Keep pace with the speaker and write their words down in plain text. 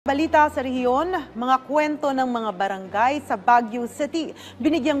Balita sa rehiyon, mga kwento ng mga barangay sa Baguio City.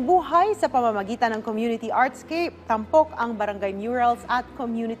 Binigyang buhay sa pamamagitan ng Community Artscape, tampok ang barangay murals at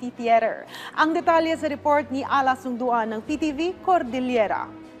community theater. Ang detalye sa report ni Ala Sungduan ng PTV Cordillera.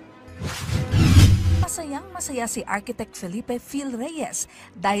 Masayang-masaya si Architect Felipe Phil Reyes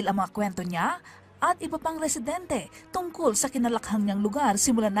dahil ang mga kwento niya at iba pang residente tungkol sa kinalakhang niyang lugar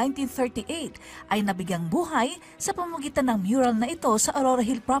simula 1938 ay nabigyang buhay sa pamamagitan ng mural na ito sa Aurora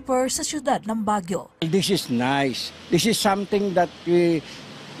Hill proper sa siyudad ng Baguio. This is nice. This is something that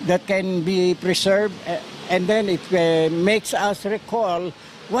can be preserved, and then it makes us recall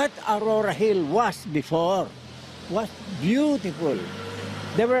what Aurora Hill was before. Was beautiful.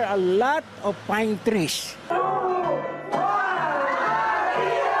 There were a lot of pine trees.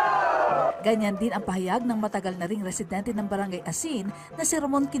 Ganyan din ang pahayag ng matagal na ring residente ng Barangay Asin na si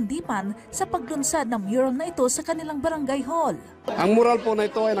Ramon Kindipan sa paglunsad ng mural na ito sa kanilang barangay hall. Ang mural po na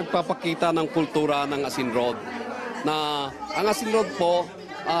ito ay nagpapakita ng kultura ng Asin Road. Na ang Asin Road po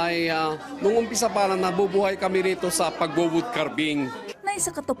ay nung umpisa pa na nabubuhay kami rito sa pagwo-wood carving. Naisa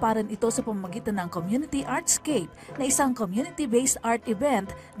katuparan ito sa pamamagitan ng Community Artscape na isang community-based art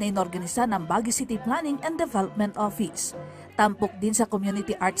event na inorganisa ng Baguio City Planning and Development Office. Tampok din sa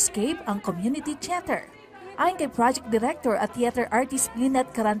Community Artscape ang Community Theater. Ayon kay Project Director at Theater Artist Linet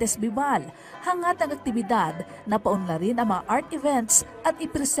Carantes Bibal, hangat ang aktibidad na paunlarin ang mga art events at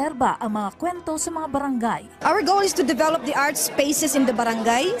ipreserba ang mga kwento sa mga barangay. Our goal is to develop the art spaces in the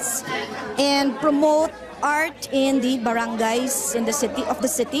barangays and promote art in the barangays in the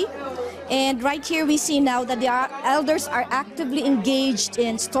city. And right here we see now that the elders are actively engaged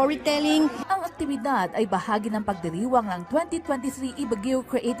in storytelling. Ang aktibidad ay bahagi ng pagdiriwang ng 2023 Baguio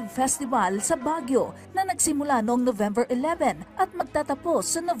Creative Festival sa Baguio na nagsimula noong November 11 at magtatapos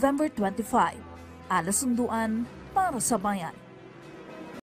sa November 25. Ala Sunduan para sa Bayan.